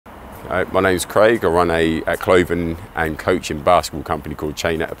My name's Craig. I run a clothing and coaching basketball company called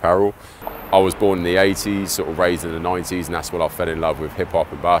Chain Net Apparel. I was born in the 80s, sort of raised in the 90s, and that's when I fell in love with hip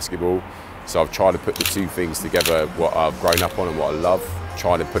hop and basketball. So I've tried to put the two things together, what I've grown up on and what I love,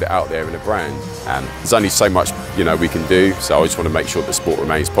 trying to put it out there in a brand. There's only so much we can do, so I just want to make sure the sport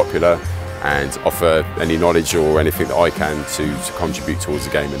remains popular and offer any knowledge or anything that I can to contribute towards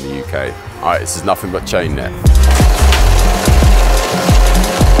the game in the UK. All right, this is nothing but Chain Net.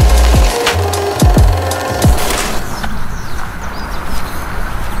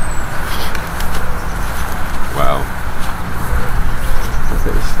 Wow, look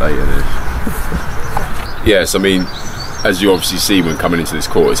at the state of this. Yes, I mean, as you obviously see when coming into this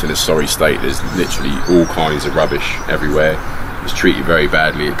court, it's in a sorry state. There's literally all kinds of rubbish everywhere. It's treated very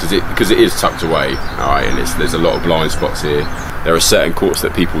badly because it is tucked away, all right, and there's a lot of blind spots here. There are certain courts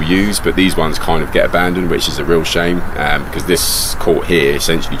that people use, but these ones kind of get abandoned, which is a real shame because this court here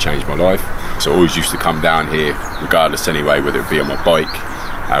essentially changed my life. So I always used to come down here, regardless anyway, whether it be on my bike,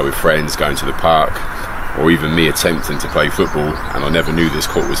 with friends, going to the park, or even me attempting to play football, and I never knew this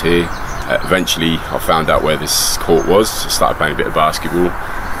court was here. Eventually I found out where this court was, started playing a bit of basketball,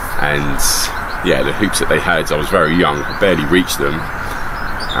 and yeah, the hoops that they had, I was very young, I barely reached them,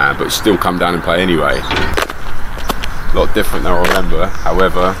 but still come down and play anyway. A lot different than I remember,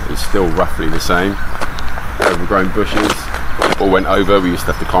 however, it's still roughly the same. Overgrown bushes, the ball went over, we used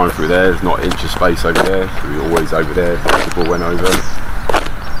to have to climb through there, there's not an inch of space over there, so we were always over there, the ball went over.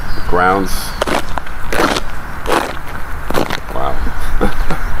 The grounds, wow.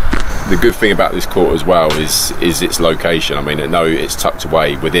 The good thing about this court as well is its location. I mean, I know it's tucked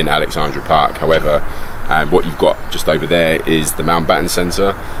away within Alexandra Park, however, what you've got just over there is the Mountbatten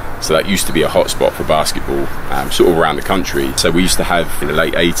Centre. So that used to be a hotspot for basketball, sort of around the country. So we used to have, in the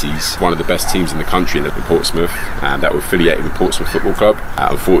late 80s, one of the best teams in the country in Portsmouth, that were affiliated with Portsmouth Football Club.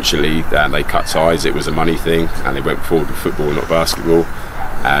 Unfortunately, they cut ties. It was a money thing, and they went forward with football, not basketball.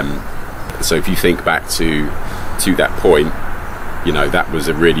 So if you think back to that point, that was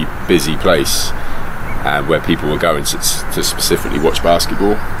a really busy place where people were going to specifically watch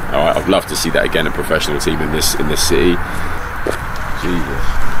basketball. All right, I'd love to see that again, a professional team in this city. Jesus.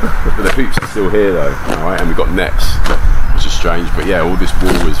 But the hoops are still here though, all right, and we've got nets, which is strange. But yeah, all this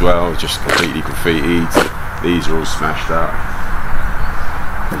wall as well, just completely graffitied. These are all smashed up.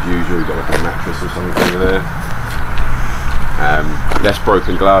 As usual, we've got like a mattress or something over there. Less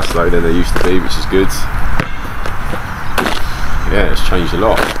broken glass though than there used to be, which is good. Yeah, it's changed a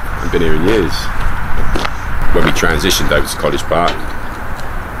lot. I've been here in years. When we transitioned over to College Park,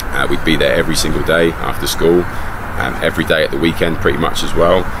 we'd be there every single day after school, every day at the weekend pretty much as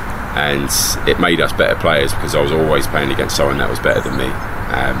well, and it made us better players because I was always playing against someone that was better than me.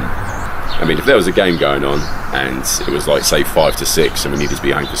 I mean, if there was a game going on and it was like, say, 5 to 6 and we needed to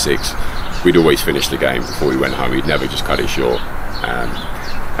be home for 6, we'd always finish the game before we went home. We'd never just cut it short,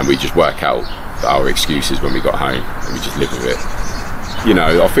 and we'd just work out our excuses when we got home and we just live with it.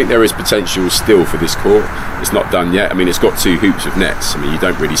 I think there is potential still for this court. It's not done yet. I mean, it's got 2 hoops with nets. I mean, you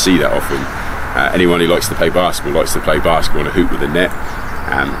don't really see that often. Anyone who likes to play basketball likes to play basketball on a hoop with a net.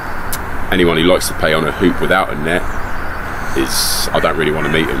 Anyone who likes to play on a hoop without a net I don't really want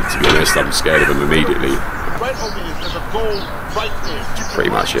to meet them, to be honest. I'm scared of them immediately.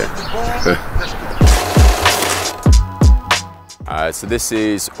 Pretty much, yeah. So this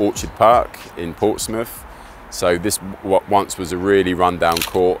is Orchard Park in Portsmouth. So this what once was a really run-down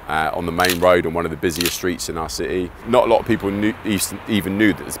court on the main road on one of the busiest streets in our city. Not a lot of people even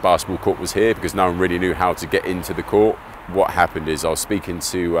knew that this basketball court was here because no one really knew how to get into the court. What happened is I was speaking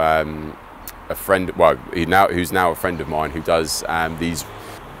to a friend, well, who's now a friend of mine, who does these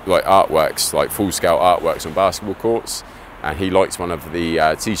like artworks, like full-scale artworks on basketball courts, and he likes one of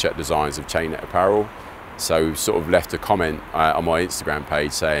the t-shirt designs of Chain Net Apparel. So sort of left a comment on my Instagram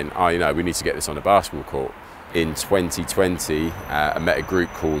page saying, we need to get this on a basketball court. In 2020, I met a group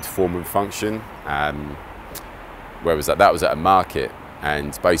called Form and Function. Where was that? That was at a market,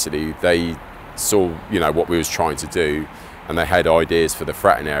 and basically they saw what we was trying to do, and they had ideas for the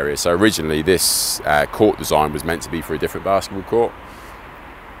Fratton area. So originally this court design was meant to be for a different basketball court,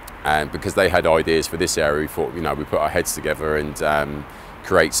 and because they had ideas for this area, we thought we put our heads together and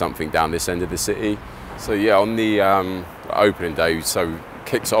create something down this end of the city. So yeah, on the opening day, so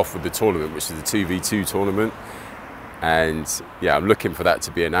kicks off with the tournament, which is the 2v2 tournament, and yeah, I'm looking for that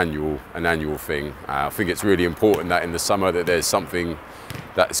to be an annual thing. I think it's really important that in the summer that there's something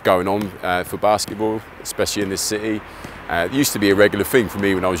that's going on for basketball, especially in this city. It used to be a regular thing for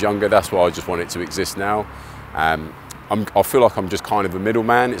me when I was younger. That's why I just want it to exist now. I feel like I'm just kind of a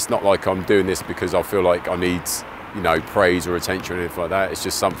middleman. It's not like I'm doing this because I feel like I need you know, praise or attention or anything like that. It's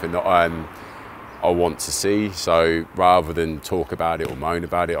just something that I want to see. So rather than talk about it or moan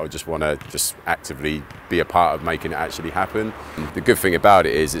about it, I just want to just actively be a part of making it actually happen. The good thing about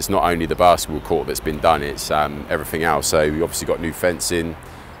it is it's not only the basketball court that's been done, it's everything else. So we obviously got new fencing,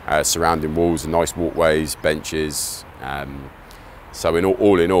 surrounding walls and nice walkways, benches. So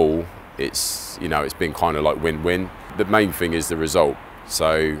all in all, it's, you know, it's been kind of like win-win. The main thing is the result.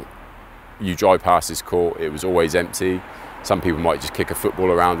 So you drive past this court, it was always empty. Some people might just kick a football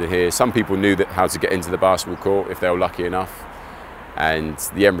around in here. Some people knew how to get into the basketball court if they were lucky enough. And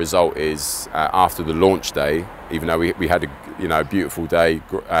the end result is, after the launch day, even though we had a beautiful day,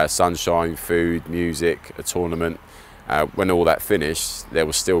 sunshine, food, music, a tournament, when all that finished, there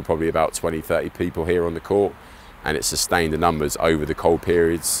was still probably about 20, 30 people here on the court, and it sustained the numbers over the cold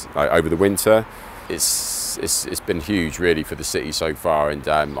periods, over the winter. It's been huge really for the city so far, and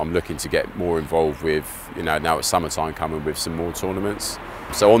I'm looking to get more involved with, you know, now it's summertime coming, with some more tournaments.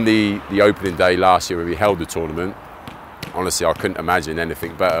 So on the opening day last year when we held the tournament, honestly I couldn't imagine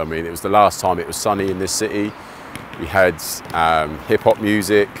anything better. I mean, it was the last time it was sunny in this city. We had hip hop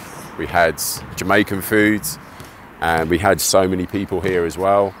music, we had Jamaican food, and we had so many people here as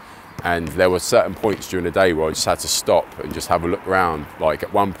well. And there were certain points during the day where I just had to stop and just have a look around. Like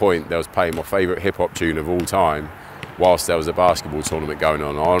at one point, they was playing my favourite hip hop tune of all time, whilst there was a basketball tournament going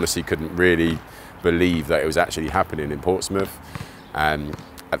on. I honestly couldn't really believe that it was actually happening in Portsmouth. And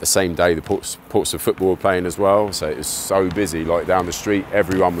at the same day, the Portsmouth football were playing as well. So it was so busy, like down the street,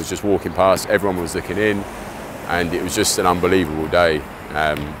 everyone was just walking past, everyone was looking in, and it was just an unbelievable day.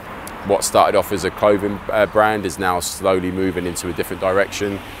 What started off as a clothing brand is now slowly moving into a different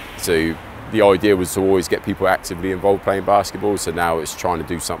direction. So the idea was to always get people actively involved playing basketball. So now it's trying to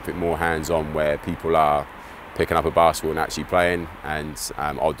do something more hands-on, where people are picking up a basketball and actually playing, and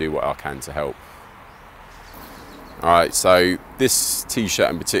I'll do what I can to help. All right, so this t-shirt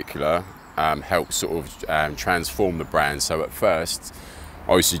in particular helps sort of transform the brand. So at first,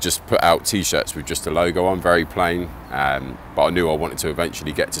 I used to just put out t-shirts with just a logo on, very plain, but I knew I wanted to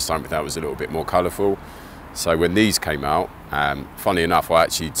eventually get to something that was a little bit more colourful. So when these came out, funny enough, I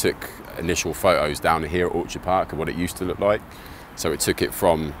actually took initial photos down here at Orchard Park of what it used to look like. So it took it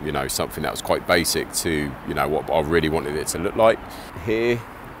from, you know, something that was quite basic to, you know, what I really wanted it to look like. Here,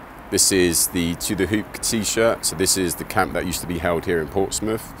 this is the To The Hoop t-shirt. So this is the camp that used to be held here in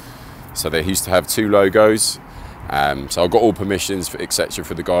Portsmouth. So they used to have two logos. So I got all permissions, etc.,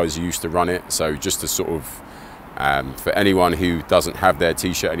 for the guys who used to run it. So just to sort of, for anyone who doesn't have their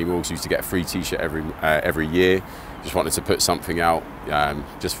t-shirt anymore, because used to get a free t-shirt every year, just wanted to put something out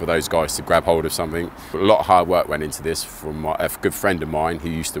just for those guys to grab hold of something. But a lot of hard work went into this from a good friend of mine who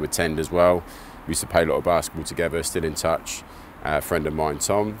used to attend as well. We used to play a lot of basketball together, still in touch. A friend of mine,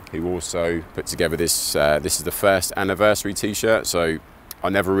 Tom, who also put together this. This is the first anniversary t-shirt, so I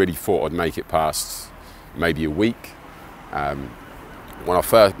never really thought I'd make it past maybe a week. When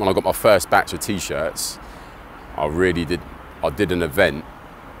I got my first batch of t-shirts, I did an event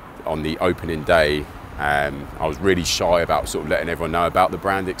on the opening day. I was really shy about sort of letting everyone know about the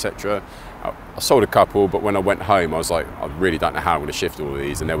brand, etc. I sold a couple, but when I went home, I was like, I really don't know how I'm going to shift all of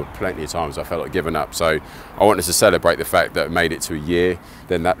these, and there were plenty of times I felt like giving up. So I wanted to celebrate the fact that I made it to a year.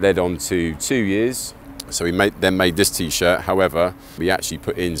 Then that led on to 2 years. So we then made this t-shirt. However, we actually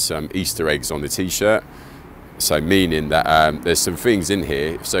put in some Easter eggs on the t-shirt. So meaning that there's some things in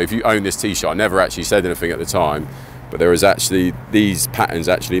here. So if you own this t-shirt, I never actually said anything at the time, but there is actually, these patterns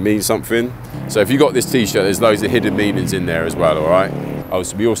actually mean something. So if you got this t-shirt, there's loads of hidden meanings in there as well, all right?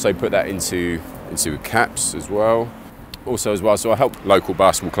 So we also put that into caps as well. So I help local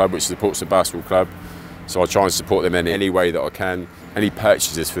basketball club, which is the Portsmouth Basketball Club. So I try and support them in any way that I can. Any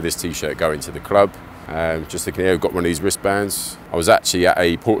purchases for this t-shirt go into the club. Just looking here, I've got one of these wristbands. I was actually at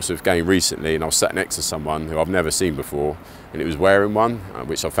a Portsmouth game recently, and I was sat next to someone who I've never seen before, and he was wearing one,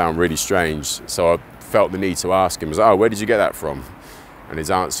 which I found really strange. So I felt the need to ask him, I was like, oh, where did you get that from? And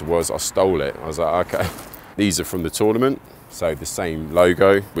his answer was, I stole it. I was like, okay. These are from the tournament. So the same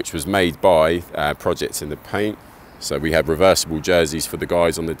logo, which was made by Projects in the Paint. So we had reversible jerseys for the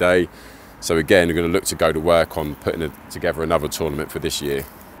guys on the day. So again, we're going to look to go to work on putting together another tournament for this year.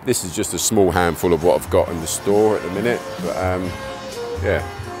 This is just a small handful of what I've got in the store at the minute, but yeah.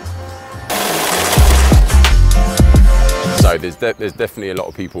 So there's definitely a lot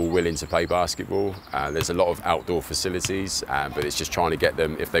of people willing to play basketball. There's a lot of outdoor facilities, but it's just trying to get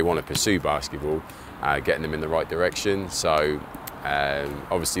them, if they want to pursue basketball, getting them in the right direction. So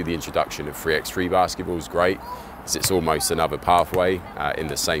obviously the introduction of 3x3 basketball is great, because it's almost another pathway in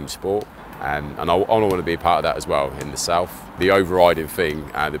the same sport. And I want to be a part of that as well in the south. The overriding thing,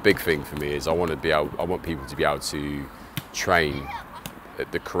 the big thing for me is I want people to be able to train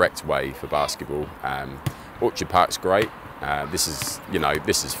the correct way for basketball. Orchard Park's great. This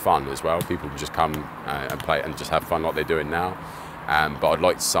is fun as well. People can just come and play and just have fun like they're doing now. But I'd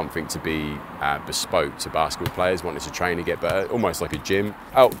like something to be bespoke to basketball players wanting to train and get better, almost like a gym.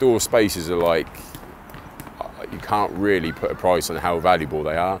 Outdoor spaces are like, you can't really put a price on how valuable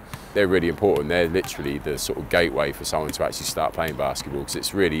they are. They're really important. They're literally the sort of gateway for someone to actually start playing basketball, because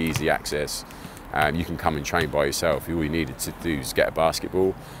it's really easy access. You can come and train by yourself. All you needed to do is get a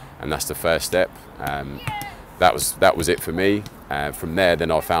basketball, and that's the first step. That was it for me. From there,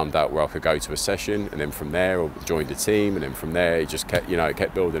 then I found out where I could go to a session, and then from there I joined a team, and then from there it just kept, it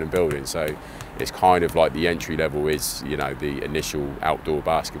kept building and building. So it's kind of like the entry level is, the initial outdoor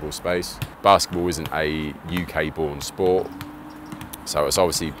basketball space. Basketball isn't a UK-born sport, so it's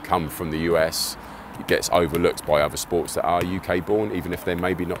obviously come from the US. It gets overlooked by other sports that are UK-born, even if they're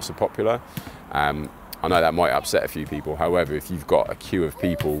maybe not so popular. I know that might upset a few people. However, if you've got a queue of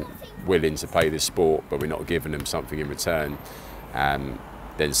people willing to play this sport, but we're not giving them something in return,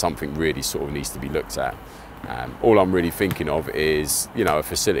 then something really sort of needs to be looked at. All I'm really thinking of is, a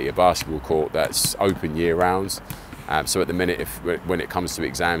facility, a basketball court that's open year round. So at the minute, when it comes to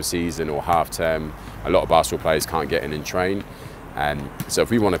exam season or half term, a lot of basketball players can't get in and train. So if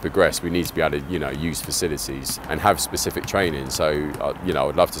we want to progress, we need to be able to, use facilities and have specific training. So,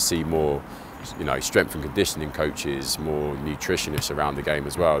 I'd love to see more, strength and conditioning coaches, more nutritionists around the game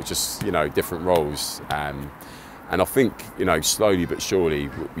as well. Just, different roles. And I think, slowly but surely,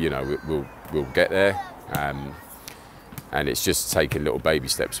 we'll get there. And it's just taking little baby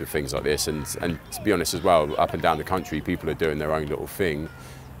steps with things like this. And to be honest as well, up and down the country, people are doing their own little thing.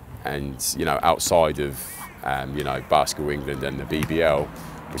 And, outside of, Basketball England and the BBL,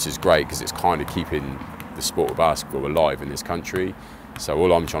 which is great because it's kind of keeping the sport of basketball alive in this country. So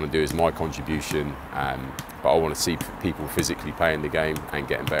all I'm trying to do is my contribution, but I want to see people physically playing the game and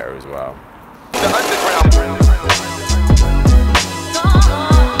getting better as well.